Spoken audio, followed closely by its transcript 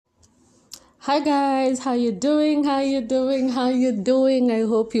Hi guys, how you doing? How you doing? How you doing? I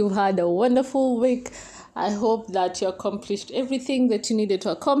hope you had a wonderful week. I hope that you accomplished everything that you needed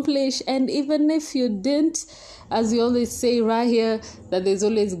to accomplish, and even if you didn't, as we always say right here, that there's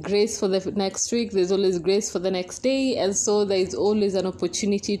always grace for the next week, there's always grace for the next day, and so there's always an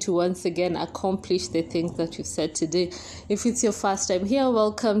opportunity to once again accomplish the things that you said today. If it's your first time here,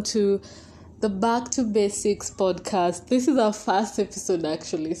 welcome to the Back to Basics podcast. This is our first episode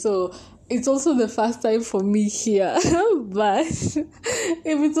actually, so it's also the first time for me here. But if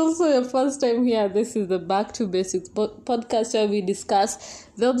it's also your first time here, this is the Back to Basics podcast where we discuss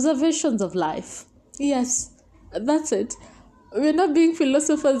the observations of life. Yes, that's it. We're not being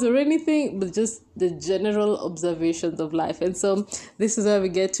philosophers or anything, but just the general observations of life. And so this is where we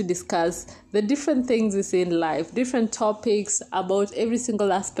get to discuss the different things we see in life, different topics about every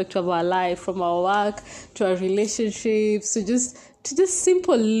single aspect of our life, from our work to our relationships to just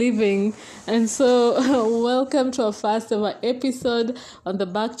simple living. And so welcome to our first ever episode on the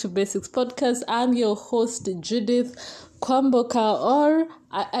Back to Basics podcast. I'm your host, Judith Kwamboka, or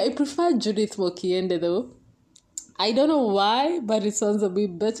I prefer Judith Mokiende though. I don't know why, but it sounds a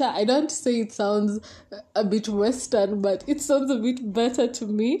bit better. I don't say it sounds a bit Western, but it sounds a bit better to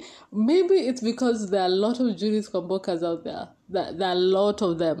me. Maybe it's because there are a lot of Judith Kwambokas out there. There are a lot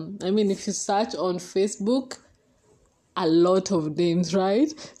of them. I mean, if you search on Facebook, a lot of names,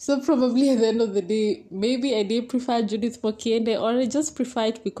 right? So probably at the end of the day, maybe I did prefer Judith Mokiende, or I just prefer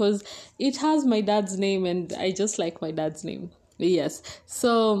it because it has my dad's name and I just like my dad's name. Yes.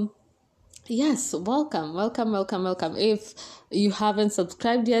 So yes, welcome. If you haven't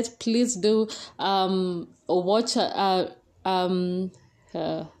subscribed yet, please do watch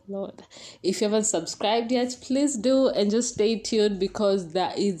Lord. If you haven't subscribed yet, please do, and just stay tuned because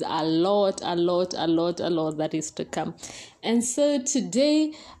there is a lot that is to come. And so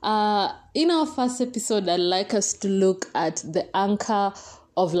today, in our first episode, I'd like us to look at the anchor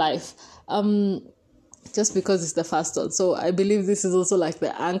of life. Just because it's the first one. So I believe this is also like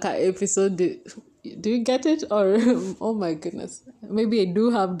the anchor episode. Do you get it? Or, oh my goodness, maybe I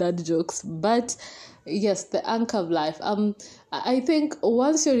do have dad jokes, but yes, the anchor of life. I think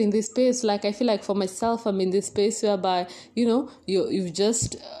once you're in this space, like I feel like for myself, I'm in this space whereby, you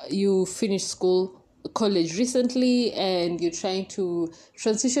finished college recently and you're trying to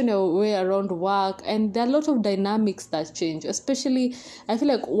transition your way around work, and there are a lot of dynamics that change. Especially I feel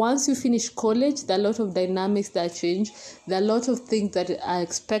like once you finish college, there are a lot of dynamics that change. There are a lot of things that are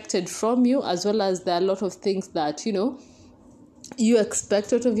expected from you, as well as there are a lot of things that you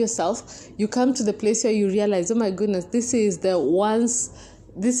expect out of yourself. You come to the place where you realize, oh my goodness, this is the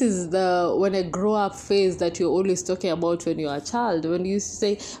when I grow up phase that you're always talking about when you're a child. When you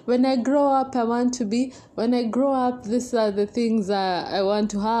say, when I grow up, I want to be, when I grow up, these are the things I want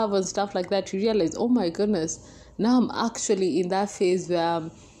to have and stuff like that. You realize, oh my goodness, now I'm actually in that phase where,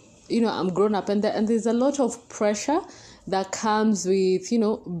 I'm grown up, and there's a lot of pressure that comes with,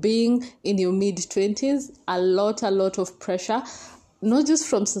 being in your mid-20s, a lot of pressure, not just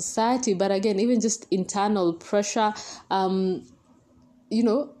from society, but again, even just internal pressure,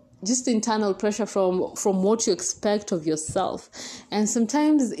 just internal pressure from what you expect of yourself. And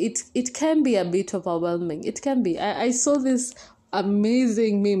sometimes it can be a bit overwhelming. It can be. I saw this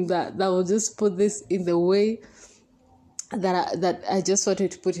amazing meme that will just put this in the way that I just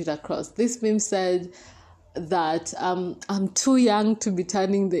wanted to put it across. This meme said that I'm too young to be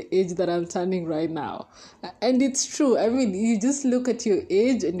turning the age that I'm turning right now. And it's true. I mean, you just look at your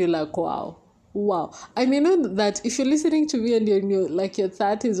age and you're like, wow. And you know that if you're listening to me and you're in your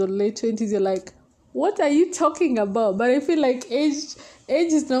 30s or late 20s, you're like, what are you talking about? But I feel like age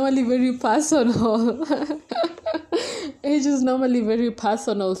is normally very personal. Age is normally very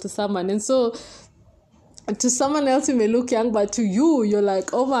personal to someone. And so to someone else, you may look young, but to you, you're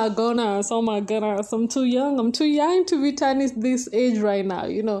like, oh my goodness, I'm too young to be turning this age right now,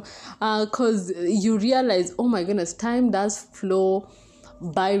 because you realize, oh my goodness, time does flow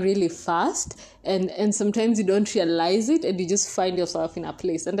by really fast, and sometimes you don't realize it, and you just find yourself in a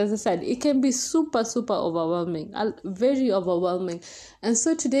place. And as I said, it can be super overwhelming, very overwhelming. And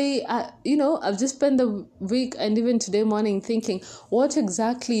so today, I've just spent the week and even today morning thinking, what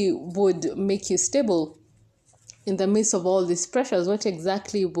exactly would make you stable in the midst of all these pressures? What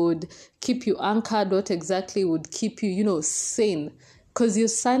exactly would keep you anchored? What exactly would keep you, sane? Because your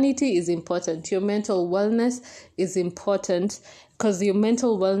sanity is important. Your mental wellness is important, because your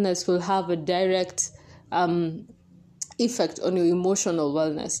mental wellness will have a direct effect on your emotional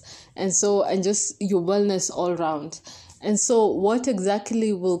wellness. And just your wellness all around. And so what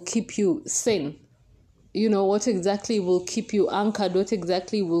exactly will keep you sane? what exactly will keep you anchored, what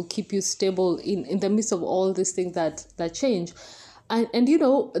exactly will keep you stable in the midst of all these things that change. And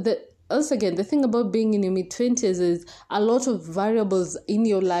also again, the thing about being in your mid-20s is a lot of variables in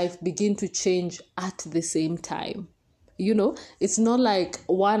your life begin to change at the same time. It's not like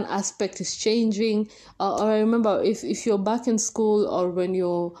one aspect is changing. Or I remember if you're back in school, or when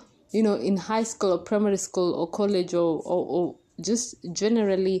you're, in high school or primary school or college, or just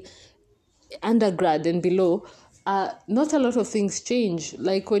generally undergrad and below, not a lot of things change.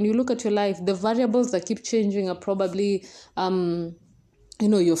 Like when you look at your life, the variables that keep changing are probably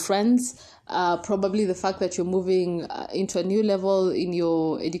your friends, probably the fact that you're moving into a new level in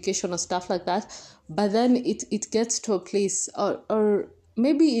your education or stuff like that. But then it gets to a place, or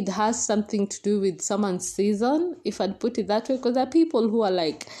maybe it has something to do with someone's season, if I'd put it that way, because there are people who are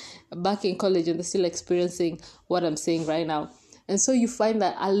like back in college and they're still experiencing what I'm saying right now. And so you find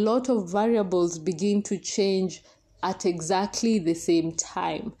that a lot of variables begin to change at exactly the same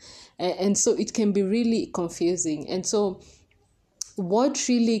time. And so it can be really confusing. And so what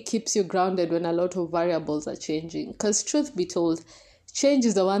really keeps you grounded when a lot of variables are changing? Because truth be told, change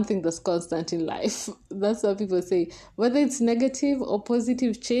is the one thing that's constant in life. That's what people say. Whether it's negative or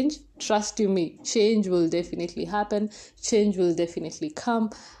positive change, trust you me, change will definitely happen. Change will definitely come.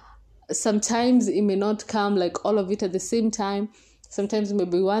 Sometimes it may not come like all of it at the same time. Sometimes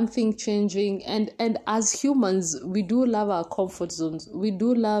maybe one thing changing. And as humans, we do love our comfort zones. We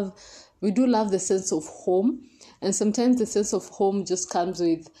do love the sense of home. And sometimes the sense of home just comes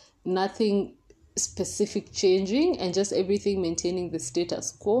with nothing specific changing and just everything maintaining the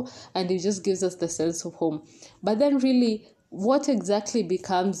status quo, and it just gives us the sense of home. But then really, what exactly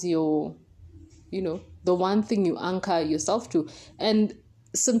becomes your, the one thing you anchor yourself to? And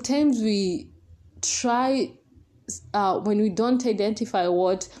sometimes we try, when we don't identify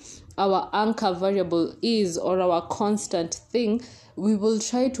what our anchor variable is, or our constant thing, we will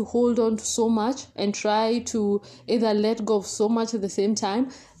try to hold on to so much and try to either let go of so much at the same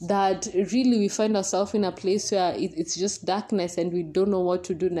time that really we find ourselves in a place where it's just darkness and we don't know what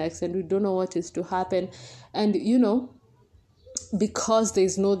to do next and we don't know what is to happen. And, because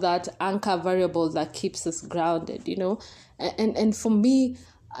there's no that anchor variable that keeps us grounded, And for me,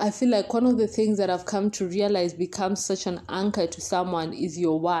 I feel like one of the things that I've come to realize becomes such an anchor to someone is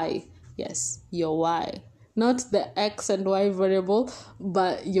your why. Yes, your why. Not the X and Y variable,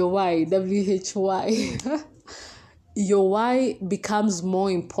 but your why, WHY. Your why becomes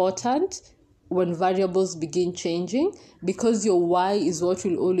more important when variables begin changing, because your why is what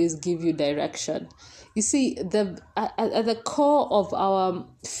will always give you direction. You see, at the core of our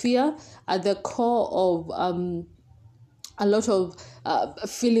fear, at the core of a lot of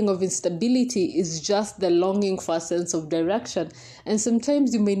feeling of instability is just the longing for a sense of direction. And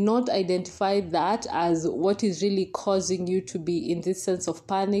sometimes you may not identify that as what is really causing you to be in this sense of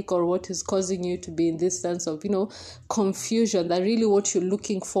panic, or what is causing you to be in this sense of, confusion. That really what you're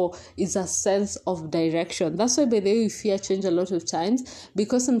looking for is a sense of direction. That's why, by the way, we fear change a lot of times,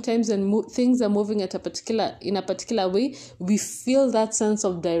 because sometimes when things are moving in a particular way, we feel that sense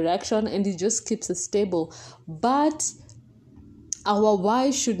of direction and it just keeps us stable. But our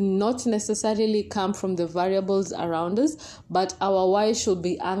why should not necessarily come from the variables around us, but our why should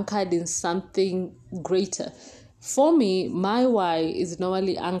be anchored in something greater. For me, my why is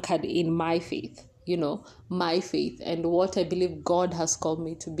normally anchored in my faith, my faith and what I believe God has called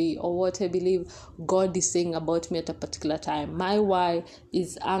me to be, or what I believe God is saying about me at a particular time. My why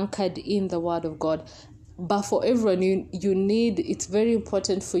is anchored in the Word of God. But for everyone, it's very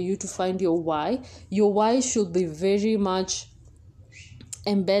important for you to find your why. Your why should be very much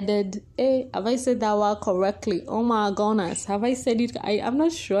embedded. Have I said that word correctly? Oh my goodness, have I said it? I'm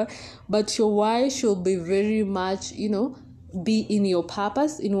not sure, but your why should be very much, be in your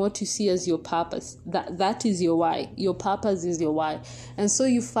purpose, in what you see as your purpose. That is your why. Your purpose is your why. And so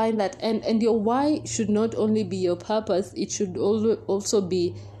you find that, and your why should not only be your purpose, it should also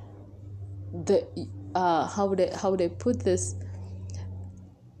be the how would I put this?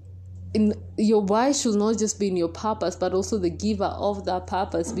 In your why should not just be in your purpose, but also the giver of that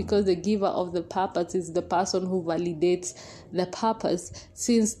purpose, because the giver of the purpose is the person who validates the purpose,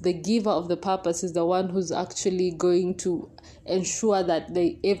 since the giver of the purpose is the one who's actually going to ensure that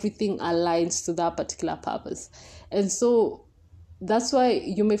everything aligns to that particular purpose. And so that's why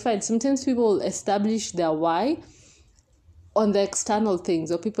you may find sometimes people establish their why on the external things,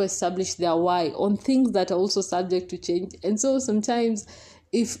 or people establish their why on things that are also subject to change. And so sometimes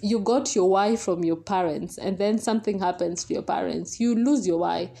if you got your why from your parents and then something happens to your parents, you lose your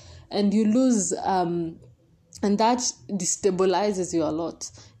why, and you lose and that destabilizes you a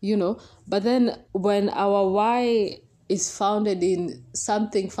lot, but then when our why is founded in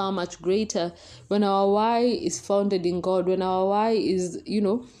something far much greater, when our why is founded in God, when our why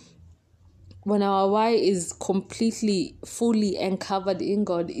is completely, fully uncovered in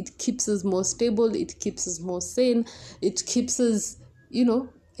God, it keeps us more stable, it keeps us more sane, it keeps us,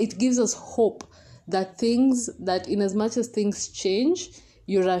 it gives us hope that in as much as things change,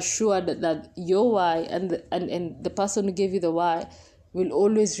 you're assured that your why and the person who gave you the why will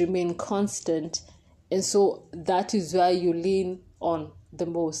always remain constant. And so that is why you lean on the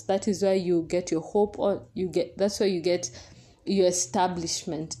most. That is why you get your hope on. That's where you get your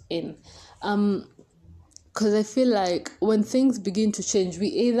establishment in. Because I feel like when things begin to change,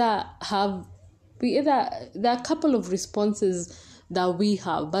 there are a couple of responses that we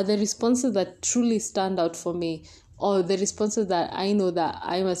have, but the responses that truly stand out for me, or the responses that I know that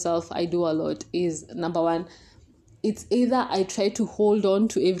I myself, I do a lot, is number one, it's either I try to hold on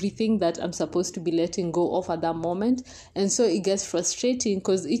to everything that I'm supposed to be letting go of at that moment. And so it gets frustrating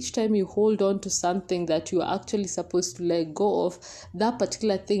because each time you hold on to something that you're actually supposed to let go of, that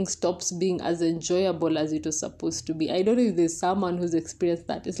particular thing stops being as enjoyable as it was supposed to be. I don't know if there's someone who's experienced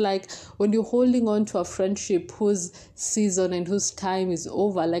that. It's like when you're holding on to a friendship whose season and whose time is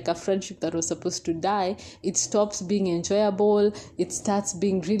over, like a friendship that was supposed to die, it stops being enjoyable. It starts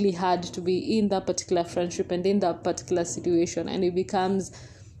being really hard to be in that particular friendship and in that particular situation, and it becomes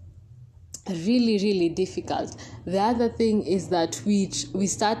really, really difficult. The other thing is that we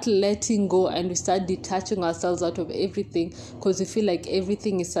start letting go and we start detaching ourselves out of everything because we feel like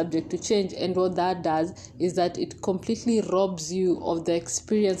everything is subject to change. And what that does is that it completely robs you of the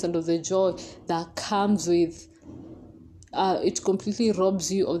experience and of the joy that comes with it completely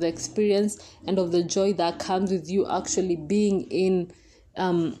robs you of the experience and of the joy that comes with you actually being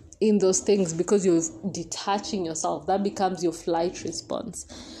in those things, because you're detaching yourself. That becomes your flight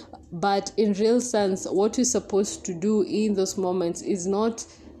response. But in real sense, what you're supposed to do in those moments is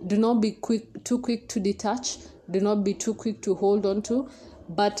do not be too quick to detach, do not be too quick to hold on to,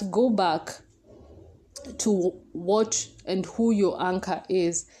 but go back to what and who your anchor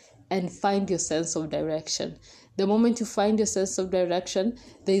is and find your sense of direction. The moment you find your sense of direction,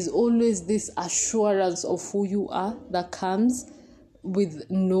 there is always this assurance of who you are that comes with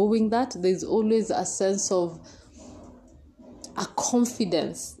knowing that. There's always a sense of a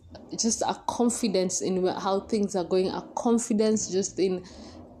confidence, just a confidence in how things are going, a confidence just in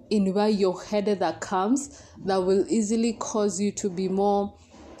where you're headed that comes, that will easily cause you to be more,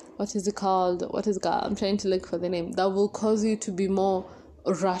 what is it called? I'm trying to look for the name. That will cause you to be more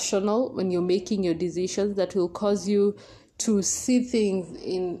rational when you're making your decisions, that will cause you to see things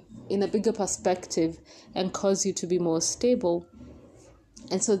in a bigger perspective and cause you to be more stable.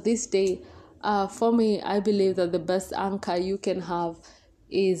 And so this day, for me, I believe that the best anchor you can have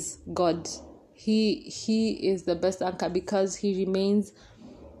is God. He is the best anchor because he remains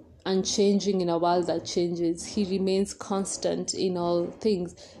unchanging in a world that changes. He remains constant in all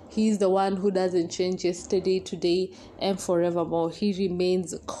things. He's the one who doesn't change yesterday, today, and forevermore. He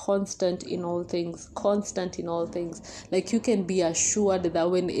remains constant in all things. Like, you can be assured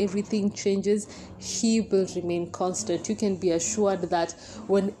that when everything changes, he will remain constant. You can be assured that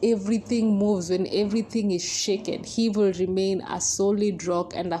when everything moves, when everything is shaken, he will remain a solid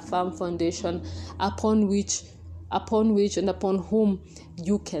rock and a firm foundation upon which and upon whom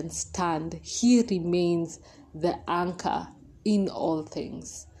you can stand. He remains the anchor in all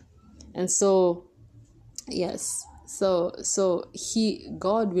things. And so, yes, so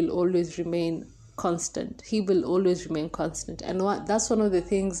God will always remain constant. He will always remain constant. And that's one of the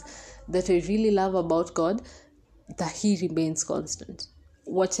things that I really love about God, that he remains constant.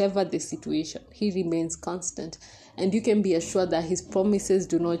 Whatever the situation, he remains constant. And you can be assured that his promises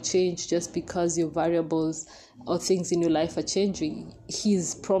do not change just because your variables or things in your life are changing.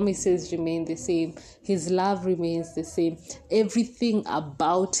 His promises remain the same. His love remains the same. Everything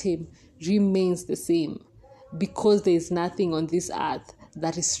about him remains the same, because there is nothing on this earth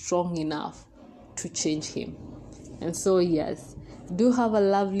that is strong enough to change him. And so, yes, do have a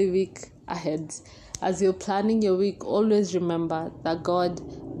lovely week ahead. As you're planning your week, always remember that God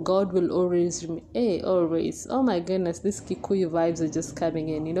will always always. Oh my goodness, this Kikuyu vibes are just coming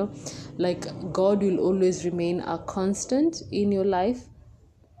in, like God will always remain a constant in your life.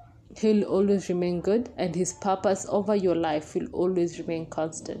 He'll always remain good, and his purpose over your life will always remain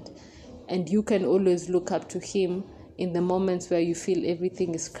constant. And you can always look up to him in the moments where you feel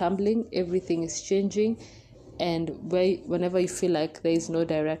everything is crumbling, everything is changing, and whenever you feel like there is no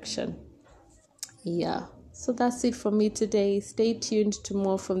direction. Yeah. So that's it from me today. Stay tuned to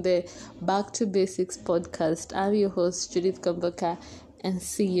more from the Back to Basics podcast. I'm your host, Judith Kamboka, and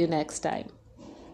see you next time.